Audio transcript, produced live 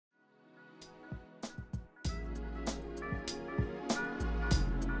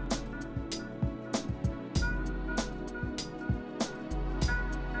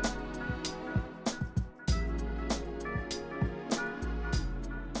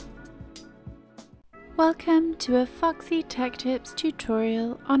Welcome to a Foxy Tech Tips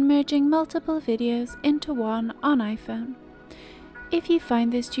tutorial on merging multiple videos into one on iPhone. If you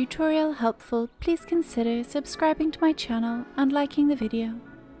find this tutorial helpful, please consider subscribing to my channel and liking the video.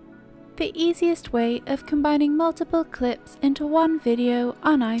 The easiest way of combining multiple clips into one video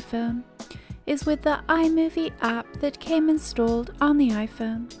on iPhone is with the iMovie app that came installed on the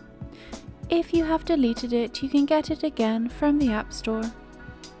iPhone. If you have deleted it, you can get it again from the App Store.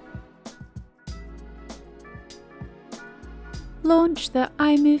 Launch the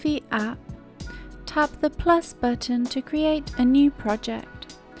iMovie app. Tap the plus button to create a new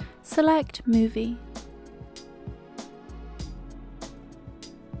project. Select Movie.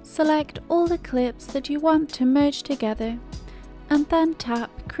 Select all the clips that you want to merge together and then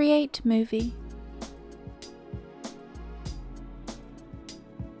tap Create Movie.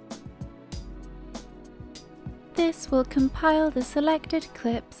 This will compile the selected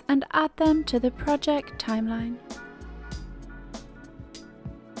clips and add them to the project timeline.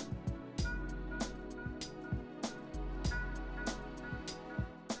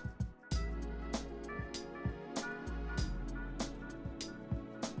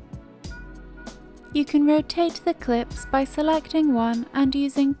 You can rotate the clips by selecting one and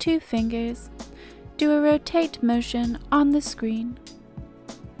using two fingers. Do a rotate motion on the screen.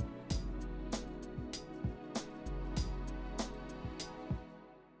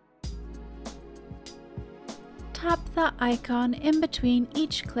 Tap the icon in between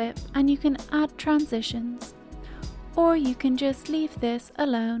each clip and you can add transitions. Or you can just leave this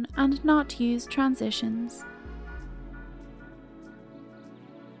alone and not use transitions.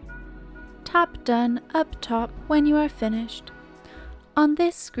 Tap Done up top when you are finished. On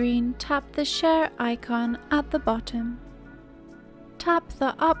this screen, tap the Share icon at the bottom. Tap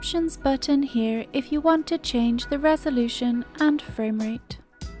the Options button here if you want to change the resolution and frame rate.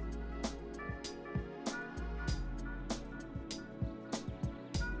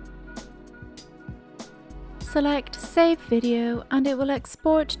 Select Save Video and it will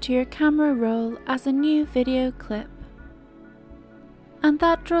export to your camera roll as a new video clip. And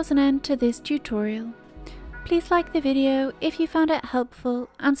that draws an end to this tutorial. Please like the video if you found it helpful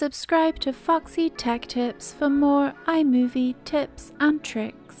and subscribe to Foxy Tech Tips for more iMovie tips and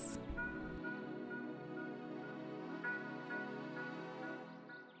tricks.